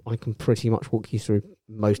 I can pretty much walk you through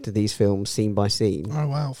most of these films scene by scene. Oh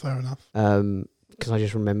wow, fair enough. Because I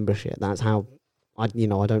just remember shit. That's how I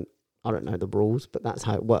don't know the rules, but that's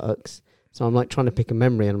how it works. So I'm like trying to pick a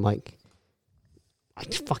memory, and I'm like, I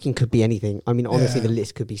just fucking could be anything. I mean, honestly, the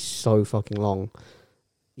list could be so fucking long.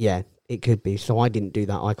 Yeah, it could be. So I didn't do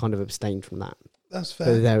that. I kind of abstained from that. That's fair.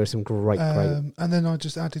 But there are some great. And then I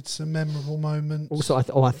just added some memorable moments. Also,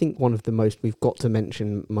 I think one of the most we've got to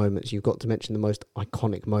mention moments. You've got to mention the most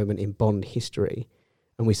iconic moment in Bond history,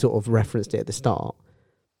 and we sort of referenced it at the start.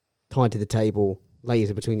 Tied to the table,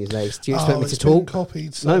 laser between his legs. Do you expect me to talk?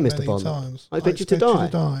 Copied so no, Mr. Bond. Times. I expect you to die.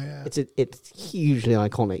 Yeah. It's hugely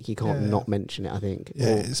iconic. You can't not mention it, I think.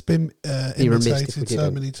 Yeah, it's been imitated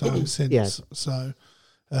so many times since. Yeah. So,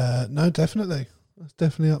 no, definitely. That's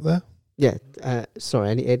definitely up there. Yeah.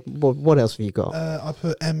 Sorry, what else have you got? I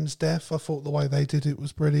put M's death. I thought the way they did it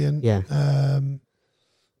was brilliant. Yeah.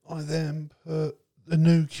 I then put the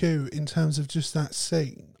new Q in terms of just that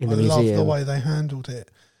scene. I love the way they handled it.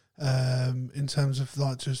 In terms of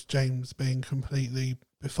like just James being completely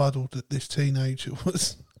befuddled that this teenager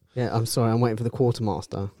was. Yeah, I'm sorry, I'm waiting for the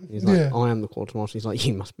quartermaster. He's like, I am the quartermaster. He's like,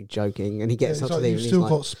 you must be joking. And he gets up to you've still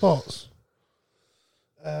got spots.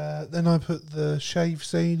 Then I put the shave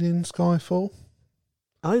scene in Skyfall.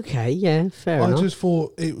 Okay, yeah, fair enough. I just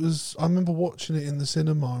thought it was. I remember watching it in the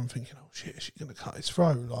cinema and thinking, "Oh shit, is she going to cut his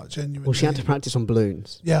throat?" Like genuinely. Well, she had to practice on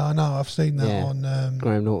balloons. Yeah, I know. I've seen that on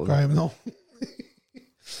Graham Norton.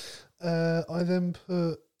 I then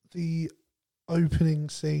put the opening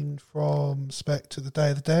scene from Spectre, The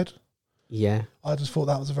Day of the Dead. Yeah. I just thought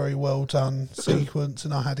that was a very well done sequence,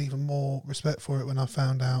 and I had even more respect for it when I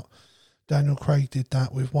found out Daniel Craig did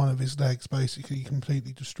that with one of his legs basically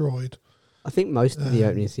completely destroyed. I think most of the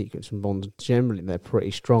opening sequence from Bond, generally, they're pretty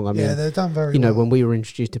strong. I mean, they're done very well. When we were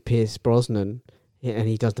introduced to Pierce Brosnan, and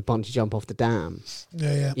he does the bungee jump off the dam.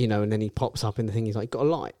 Yeah. And then he pops up in the thing. He's like, "Got a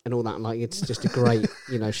light," and all that. And like, it's just a great,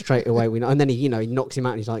 straight away we know. And then he knocks him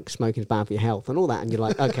out, and he's like, "Smoking's bad for your health," and all that. And you're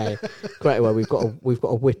like, "Okay, great away. We've got a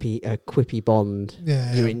quippy Bond.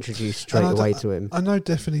 Yeah, you're introduced straight away to him." I know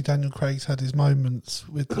definitely Daniel Craig's had his moments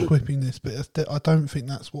with the quippiness, but I don't think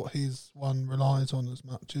that's what his one relies on as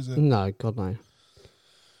much, is it? No, God no.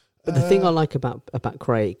 But the thing I like about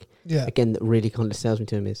Craig, again, that really kind of sells me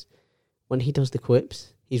to him is, when he does the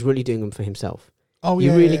quips, he's really doing them for himself. Oh,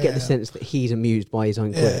 you really get the sense that he's amused by his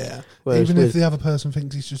own quips. Yeah. Even if the other person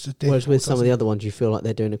thinks he's just a dick. Whereas with some of the other ones, you feel like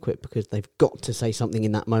they're doing a quip because they've got to say something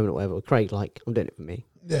in that moment or whatever. With Craig, like, I'm doing it for me.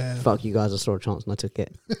 Yeah. Fuck you guys, I saw a chance and I took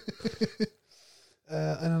it.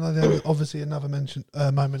 And another, obviously another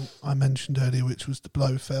moment I mentioned earlier, which was the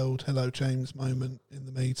Blofeld, "Hello James" moment in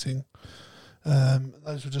the meeting.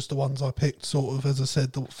 Those were just the ones I picked, sort of, as I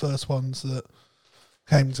said, the first ones that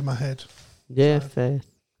came to my head. Yeah, so.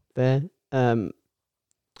 Fair. I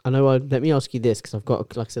know. Let me ask you this, because I've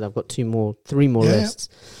got, like I said, I've got three more lists.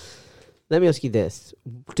 Let me ask you this: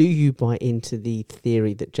 do you buy into the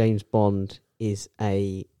theory that James Bond is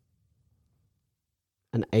a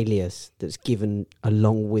an alias that's given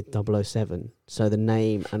along with 007. So the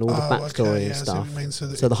name and all the backstory and stuff.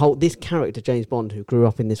 So the whole this character James Bond who grew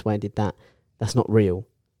up in this way and did that, that's not real.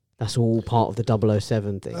 That's all part of the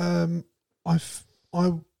 007 thing.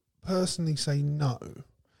 I personally say no.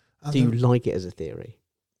 Do you like it as a theory?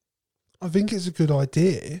 I think it's a good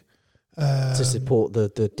idea to support the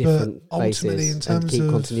different faces in terms and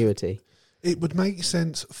keep continuity. It would make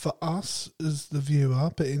sense for us as the viewer,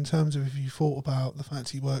 but in terms of if you thought about the fact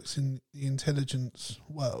he works in the intelligence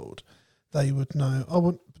world, they would know.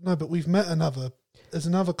 Oh, no, but we've met another. There's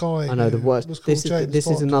another guy. I know the worst. This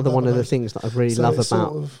is another one of the things that I really love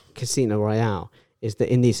about Casino Royale is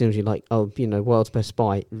that in these films you're like, oh, world's best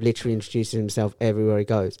spy literally introduces himself everywhere he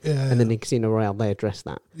goes, and then in Casino Royale they address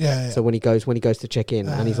that. So when he goes to check in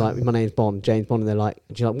and he's like, my name's Bond, James Bond, and they're like,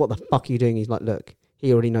 what the fuck are you doing? He's like, look,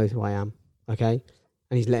 he already knows who I am. Okay,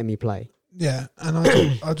 and he's letting me play. Yeah, and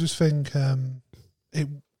I just think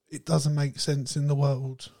it doesn't make sense in the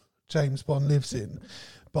world James Bond lives in,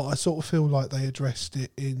 but I sort of feel like they addressed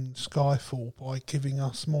it in Skyfall by giving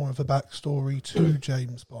us more of a backstory to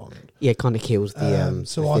James Bond. Yeah, it kind of kills the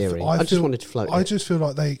theory. I just wanted to float. I just feel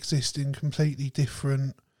like they exist in completely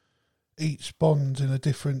different. Each Bond in a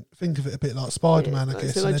different. Think of it a bit like Spider-Man, I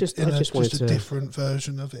guess. So just a different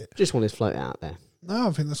version of it. Just wanted to float it out there. No,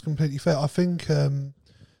 I think that's completely fair. I think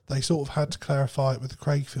they sort of had to clarify it with the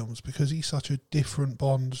Craig films because he's such a different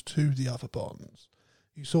Bond to the other Bonds.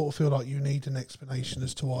 You sort of feel like you need an explanation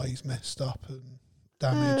as to why he's messed up and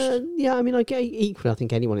damaged. Yeah, I mean, I get equally. I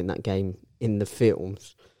think anyone in that game in the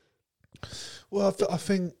films. Well, I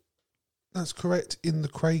think that's correct in the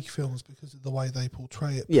Craig films because of the way they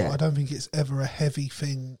portray it. Yeah, but I don't think it's ever a heavy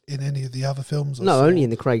thing in any of the other films. No, only in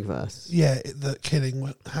the Craig verse. Yeah, that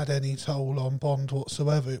killing had any toll on Bond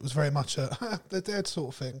whatsoever. It was very much a they're dead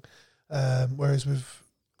sort of thing. Whereas with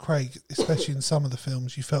Craig, especially in some of the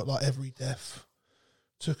films, you felt like every death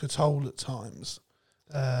took a toll at times.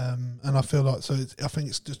 And I feel like I think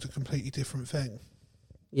it's just a completely different thing.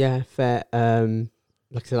 Yeah, fair.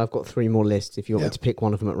 Like I said, I've got 3 more lists. If you want me to pick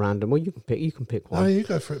one of them at random, well, you can pick one. Oh, you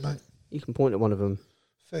go for it, mate. You can point at one of them.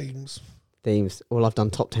 Themes. Well, I've done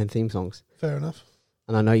top 10 theme songs. Fair enough.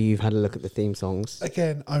 And I know you've had a look at the theme songs.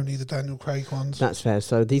 Again, only the Daniel Craig ones. That's fair.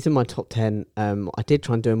 So these are my top 10. I did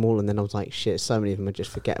try and do them all, and then I was like, shit, so many of them are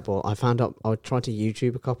just forgettable. I found out I tried to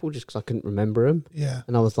YouTube a couple just because I couldn't remember them. Yeah.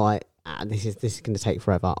 And I was like, this is going to take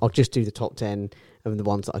forever. I'll just do the top 10 of the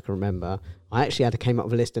ones that I can remember. I actually came up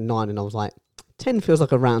with a list of 9, and I was like, 10 feels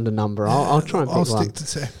like a rounder number. I'll try and pick one. I'll stick to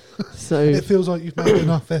 10. So it feels like you've made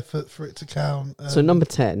enough effort for it to count. So number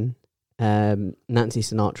 10, Nancy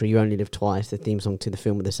Sinatra, You Only Live Twice, the theme song to the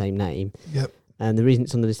film with the same name. Yep. And the reason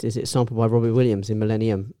it's on the list is it's sampled by Robbie Williams in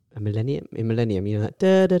Millennium. In Millennium, you know that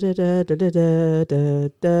da da da da da da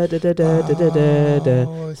da da da da da da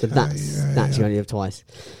da. So that's You Only Live Twice.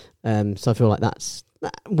 So I feel like that's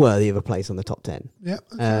worthy of a place on the top 10. Yeah.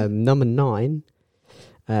 Okay. Number 9.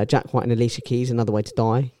 Jack White and Alicia Keys, Another Way to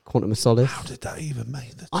Die, Quantum of Solace. How did that even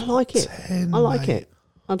make the top 10, I like it.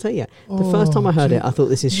 I'll tell you. The first time I heard it, I thought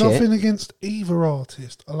this is shit. Nothing against either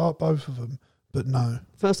artist. I like both of them, but no.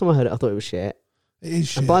 First time I heard it, I thought it was shit. It is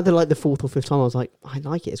shit. And by the 4th or 5th time, I was like, I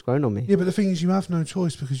like it. It's grown on me. Yeah, but the thing is, you have no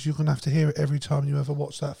choice because you're going to have to hear it every time you ever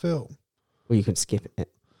watch that film. Well, you can skip it.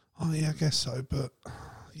 Oh, yeah, I guess so, but...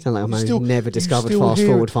 Sound like a man who never discovered fast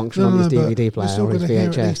forward function on his DVD player or his VHS. You're still going to hear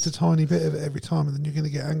at least a tiny bit of it every time, and then you're going to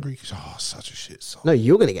get angry because such a shit song. No,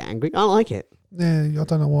 you're going to get angry. I like it. Yeah, I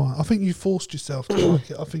don't know why. I think you forced yourself to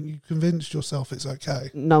like it. I think you convinced yourself it's okay.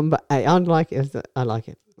 Number 8, I like it. I like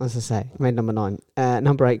it. As I say, made number 9.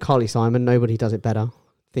 Number 8, Carly Simon, Nobody Does It Better.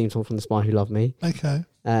 Theme song from The Spy Who Loved Me. Okay.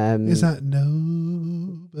 Is that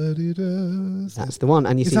Nobody Does? That's the one.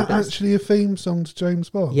 And you see, that actually a theme song to James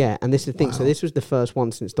Bond? Yeah, and this is the thing. So this was the first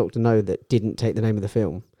one since Dr. No that didn't take the name of the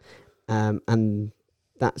film. And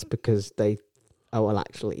that's because there's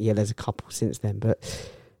a couple since then, but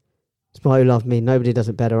Spy Who Loved Me, Nobody Does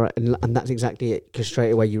It Better, and that's exactly it, because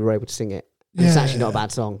straight away you were able to sing it. And it's actually not a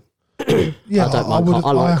bad song. Yeah, I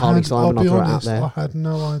like Carly Simon. I'll throw it out there. I had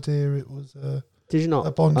no idea it was... Did you not?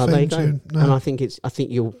 A Bond theme tune. No. And I think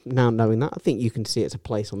you're now knowing that. I think you can see it's a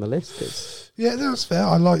place on the list. Yeah, that's fair.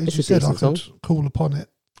 I like you said. I could call upon it.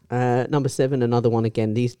 Number 7, another one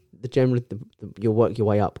again. You'll work your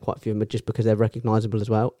way up. Quite a few of them, just because they're recognisable as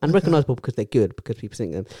well, and recognisable because they're good because people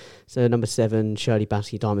sing them. So number 7, Shirley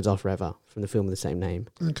Bassey, Diamonds Are Forever, from the film with the same name.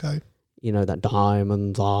 Okay. You know that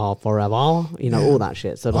Diamonds Are Forever. You know all that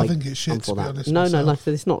shit. So I think it's shit. To be honest, no.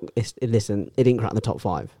 It's not. Listen, it didn't crack the top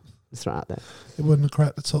 5. Let's throw it out there. It wouldn't have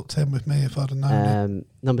cracked the top 10 with me if I'd have known it.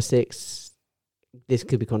 Number 6, this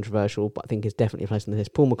could be controversial, but I think it's definitely a place on the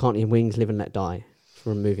list. Paul McCartney and Wings, Live and Let Die,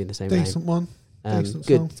 for a movie in the same Decent name. one. Decent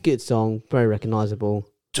good, song. Good song, very recognisable.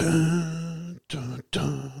 Dun, dun,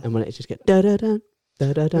 dun. And when it just gets da da da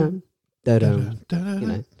da da da da da, you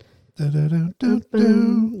know,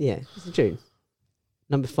 yeah, it's a tune.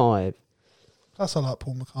 Number 5. Plus, I like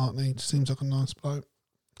Paul McCartney. He seems like a nice bloke.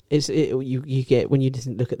 You get, when you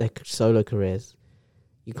look at their solo careers,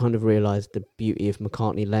 you kind of realise the beauty of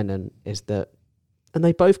McCartney Lennon is that, and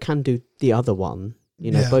they both can do the other one,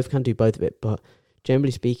 both can do both of it, but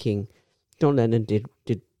generally speaking, John Lennon did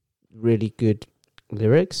really good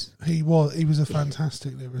lyrics. He was a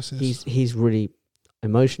fantastic lyricist. He's really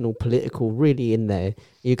emotional, political, really in there.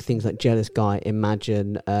 You get things like Jealous Guy,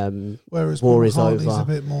 Imagine, whereas War Paul is McCartney's Over. a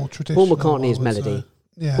bit more traditional. Paul McCartney is melody.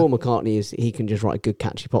 Yeah. Paul McCartney he can just write good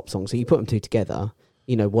catchy pop songs. So you put them two together,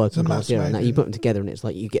 Working Class Hero and that, you put them together and it's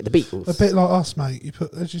like you get the Beatles. A bit like us, mate.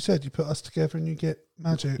 As you said, you put us together and you get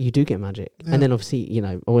magic. You do get magic. Yeah. And then obviously, we're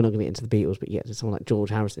not going to get into the Beatles, but you get to someone like George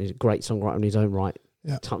Harrison, who's a great songwriter in his own right,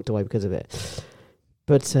 tucked away because of it.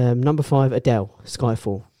 But number 5, Adele,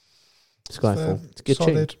 Skyfall. It's a good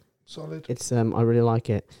tune. Solid. It's I really like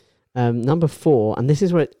it. Number 4, and this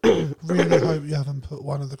is where really hope you haven't put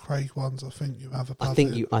one of the Craig ones. I think you have above I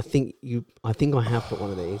think I have put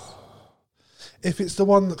one of these. If it's the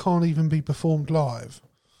one that can't even be performed live,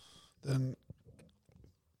 then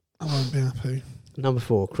I won't be happy. Number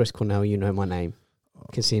 4, Chris Cornell, You Know My Name,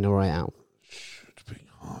 Casino Royale. Should be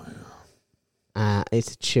higher.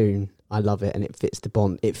 It's a tune. I love it, and it fits the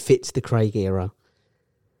Bond. It fits the Craig era.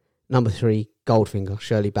 Number 3, Goldfinger,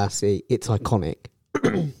 Shirley Bassey. It's iconic.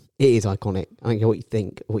 It is iconic. I don't care what you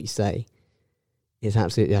think, what you say. It's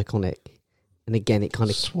absolutely iconic. And again, it kind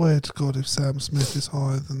of... swear to God, if Sam Smith is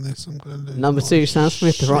higher than this, I'm going to lose. Number 2, Sam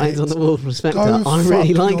Smith, The Writings on the Wall from Spectre. I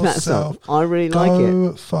really like that song. I really like it.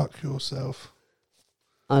 Go fuck yourself.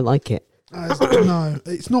 I like it. No,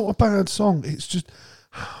 it's not a bad song. It's just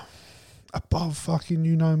above fucking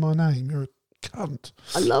You Know My Name. You're a cunt.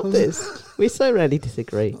 I love this. We so rarely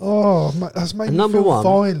disagree. Oh, that's made me feel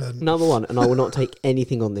violent. Number 1, and I will not take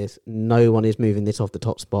anything on this. No one is moving this off the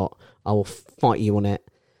top spot. I will fight you on it.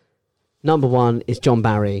 Number 1 is John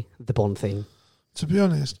Barry, the Bond theme. To be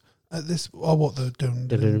honest, at this, what the dum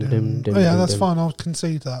dum dum. Oh yeah, that's fine. I'll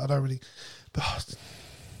concede that. I don't really. But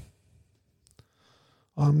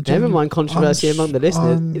never mind controversy among the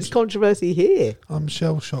listeners. It's controversy here. I'm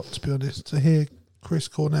shell shocked, to be honest, to hear Chris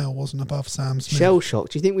Cornell wasn't above Sam Smith. Shell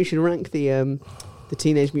shocked. Do you think we should rank the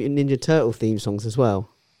Teenage Mutant Ninja Turtle theme songs as well?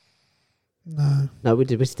 No, we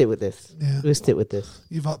stick with this. Yeah, we'll stick with this.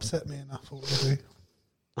 You've upset me enough already.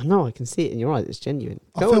 I know, I can see it in your eyes. It's genuine.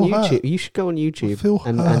 Go on YouTube. Hurt. You should go on YouTube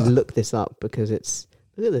and look this up because it's...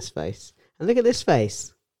 Look at this face. And look at this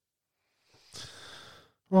face.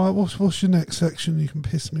 Right, what's your next section you can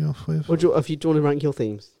piss me off with? Do you want to rank your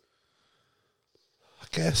themes? I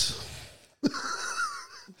guess.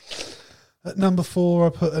 At number 4, I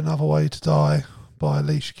put Another Way to Die by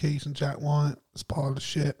Alicia Keys and Jack White. It's a pile of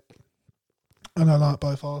shit. And I like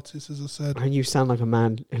both artists, as I said. And you sound like a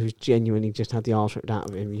man who's genuinely just had the arse ripped out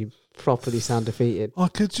of him. You properly sound defeated. I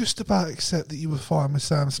could just about accept that you were fine with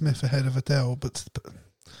Sam Smith ahead of Adele, but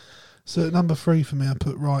so at number 3 for me, I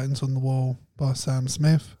put Writings on the Wall by Sam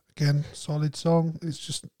Smith. Again, solid song. It's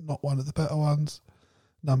just not one of the better ones.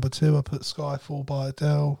 Number 2, I put Skyfall by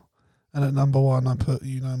Adele. And at number 1, I put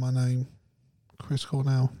You Know My Name, Chris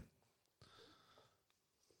Cornell.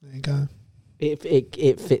 There you go.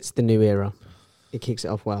 It fits the new era. It kicks it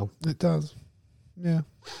off well. It does. Yeah.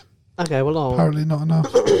 Okay, well, apparently not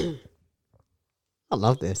enough. I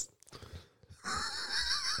love this.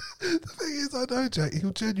 The thing is, I know Jack,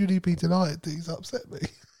 he'll genuinely be delighted that he's upset me.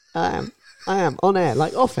 I am. On air.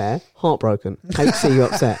 Like off air, heartbroken. Hate to see you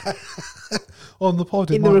upset. On the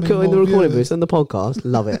pod, in the recording booth, on the podcast,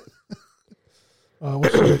 love it.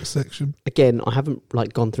 What's the next section? Again, I haven't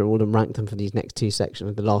gone through all and ranked them for these next 2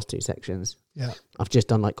 sections, the last 2 sections. Yeah. I've just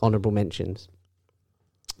done honourable mentions.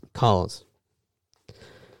 Cars.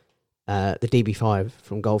 The DB5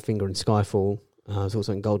 from Goldfinger and Skyfall. I was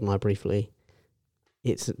also in GoldenEye briefly.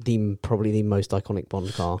 It's probably the most iconic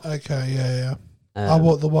Bond car. Okay, yeah.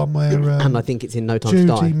 What, the one where... and I think it's in No Time to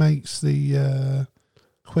Die. Judy makes the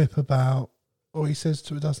quip about... Or he says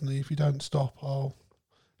to her, doesn't he, if you don't stop,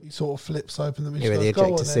 he sort of flips open the window. The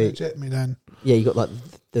ejector seat. Eject me then. Yeah, you got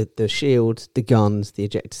the shield, the guns, the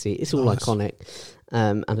ejector seat. It's all iconic.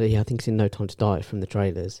 And I think it's in No Time to Die from the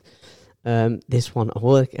trailers. This one,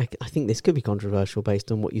 I think this could be controversial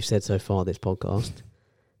based on what you've said so far this podcast.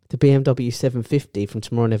 The BMW 750 from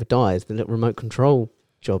Tomorrow Never Dies, the little remote control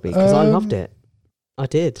jobby, because I loved it. I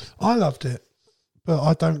did. I loved it. But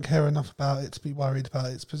I don't care enough about it to be worried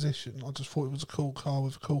about its position. I just thought it was a cool car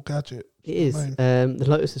with a cool gadget. It is. The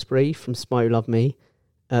Lotus Esprit from Spy Who Loved Me,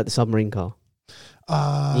 the submarine car.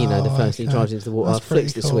 The first thing he drives into the water,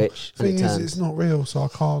 flicks the switch, and it turns. It's not real, so I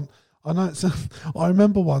can't. I know it's. I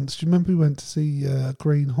remember once. Do you remember we went to see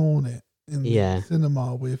Green Hornet in the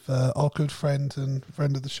cinema with our good friend and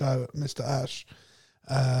friend of the show, Mr. Ash,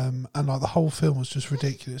 and like the whole film was just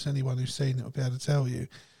ridiculous. Anyone who's seen it will be able to tell you.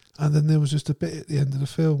 And then there was just a bit at the end of the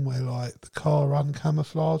film where like the car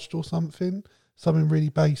uncamouflaged or something really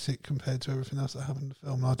basic compared to everything else that happened in the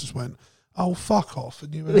film. And I just went, "Oh, fuck off!"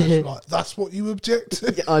 And you were like, "That's what you object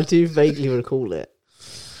to." Yeah, I do vaguely recall it.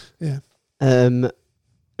 Yeah. The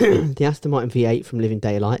Aston Martin V8 from Living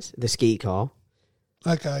Daylights, the ski car.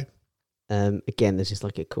 Okay. Again, there's just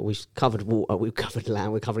like a cool. We've covered water, we've covered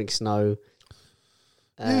land, we're covering snow.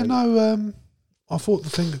 I thought the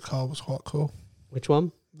finger car was quite cool. Which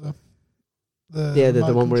one?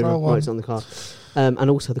 The one where he writes on the car. And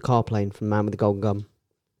also the car plane from Man with the Golden Gun.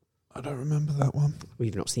 I don't remember that one.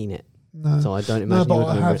 We've not seen it. No. So I don't imagine. No, but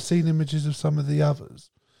I have seen images of some of the others.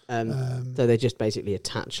 So they just basically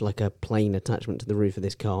attach like a plane attachment to the roof of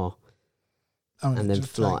this car, and then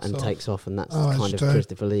fly and takes off, and that's kind of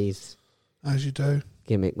Christopher Lee's. As you do.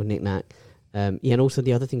 Gimmick with Nick Nack. And also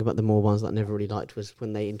the other thing about the Moore ones that I never really liked was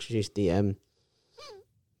when they introduced the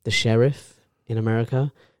sheriff in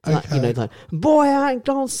America. Okay. Like, boy, I ain't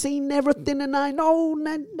gonna seen everything, and I know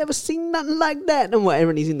never seen nothing like that, and whatever.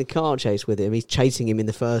 And he's in the car chase with him. He's chasing him in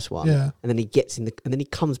the first one, and then he gets and then he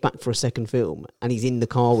comes back for a second film, and he's in the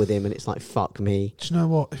car with him, and it's like, fuck me. Do you know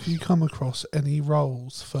what? If you come across any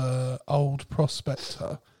roles for Old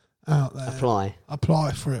Prospector out there,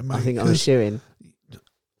 apply for it, mate. I think I'm shooing.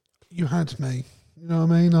 You had me. You know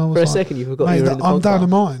what I mean? I was for a second, you forgot you were in the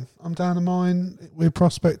podcast. I'm down a mine. We're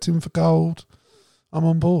prospecting for gold. I'm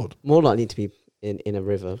on board. More likely to be in a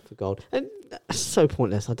river for gold. And that's so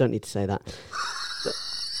pointless. I don't need to say that.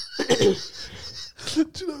 Do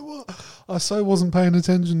you know what? I so wasn't paying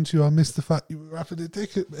attention to you. I missed the fact you were having a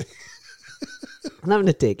dig at me. I'm having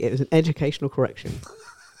a dig. It was an educational correction.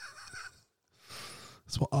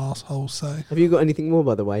 That's what arseholes say. Have you got anything more,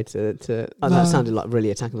 by the way? No. That sounded like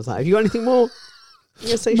really attacking us. Have you got anything more? You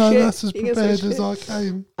gonna say no, shit? That's as prepared as I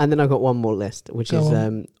came. And then I got one more list, which is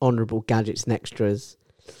honourable gadgets and extras.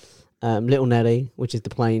 Little Nelly, which is the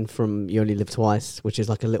plane from You Only Live Twice, which is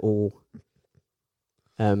like a little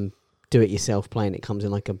do-it-yourself plane. It comes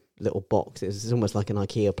in like a little box. It's almost like an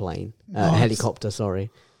IKEA plane, helicopter. Sorry.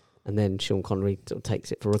 And then Sean Connery sort of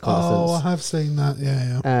takes it for reconnaissance. Oh, I have seen that.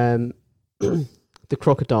 Yeah. The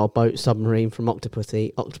crocodile boat submarine from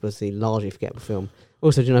Octopussy. Octopussy, largely forgettable film.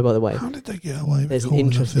 Also, do you know, by the way, how did they get away with calling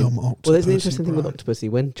the film Octopussy? Well, there's an interesting thing with Octopussy.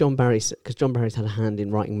 When John Barry, because John Barry's had a hand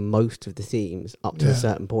in writing most of the themes up to a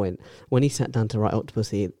certain point, when he sat down to write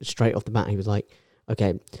Octopussy, straight off the bat, he was like,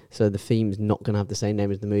 okay, so the theme's not going to have the same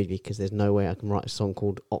name as the movie because there's no way I can write a song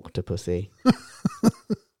called Octopussy.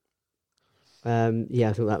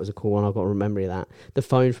 I thought that was a cool one. I've got to remember that. The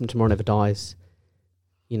phone from Tomorrow Never Dies,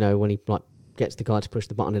 you know, when he like gets the guy to push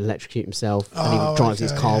the button and electrocute himself, and he drives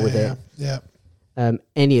his car with it. Yeah.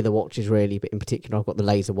 Any of the watches really, but in particular I've got the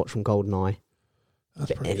laser watch from GoldenEye.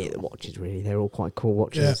 That's pretty cool. Of the watches really, they're all quite cool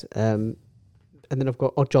watches. Yeah. And then I've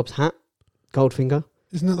got Odd Job's hat, Goldfinger.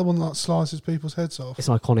 Isn't that the one that slices people's heads off? It's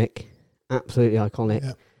iconic, absolutely iconic.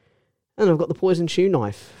 Yeah. And I've got the poison shoe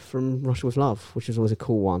knife from Russia with Love, which is always a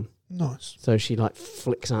cool one. Nice. So she like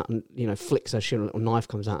flicks out and flicks her shoe, and a little knife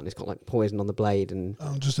comes out, and it's got like poison on the blade, and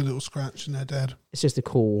just a little scratch, and they're dead. It's just a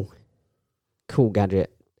cool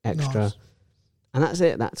gadget extra. Nice. And that's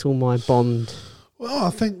it. That's all my Bond. Well, I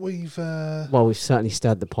think we've... we've certainly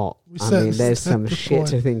stirred the pot. There's some shit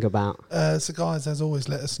to think about. So, guys, as always,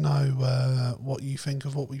 let us know what you think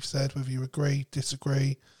of what we've said, whether you agree,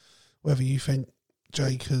 disagree, whether you think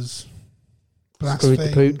Jake has blasphemed. Screwed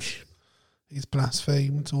the pooch. He's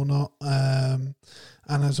blasphemed or not. And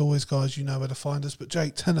as always, guys, you know where to find us. But,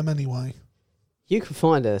 Jake, tell them anyway. You can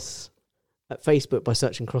find us at Facebook by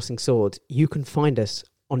searching Crossing Swords. You can find us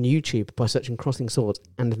on YouTube by searching Crossing Swords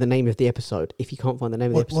and the name of the episode. If you can't find the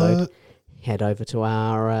name of the episode, head over to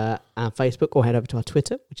our Facebook, or head over to our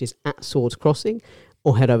Twitter, which is @SwordsCrossing,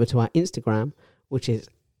 or head over to our Instagram, which is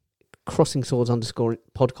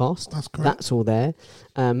 @CrossingSwords_podcast. That's correct. That's all there.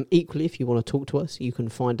 Equally, if you want to talk to us, you can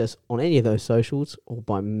find us on any of those socials or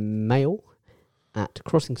by mail at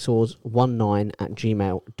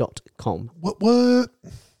crossingswords19@gmail.com. What?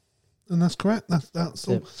 And that's correct. That's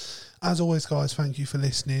all. As always, guys, thank you for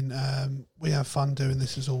listening. We have fun doing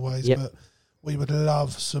this as always, but we would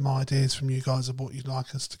love some ideas from you guys of what you'd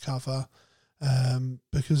like us to cover.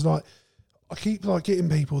 Because, like, I keep like getting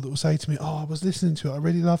people that will say to me, "Oh, I was listening to it, I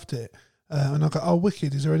really loved it," and I go, "Oh,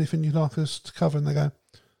 wicked! Is there anything you'd like us to cover?" And they go,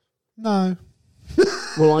 "No."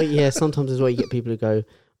 Well, sometimes as well you get people who go,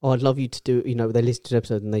 "Oh, I'd love you to do," they listen to an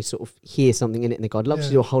episode and they sort of hear something in it and they go, "I'd love to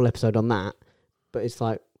do a whole episode on that," but it's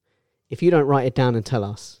like, if you don't write it down and tell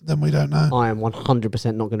us, then we don't know. I am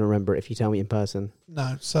 100% not going to remember it if you tell me in person.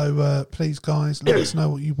 No, so please, guys, let us know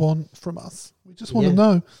what you want from us. We just want to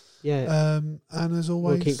know. Yeah. And as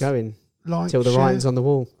always, we'll keep going till the writing's on the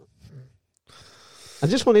wall. I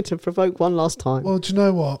just wanted to provoke one last time. Well, do you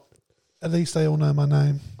know what? At least they all know my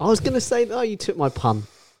name. I was going to say, you took my pun.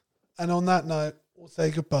 And on that note, we'll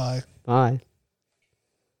say goodbye. Bye.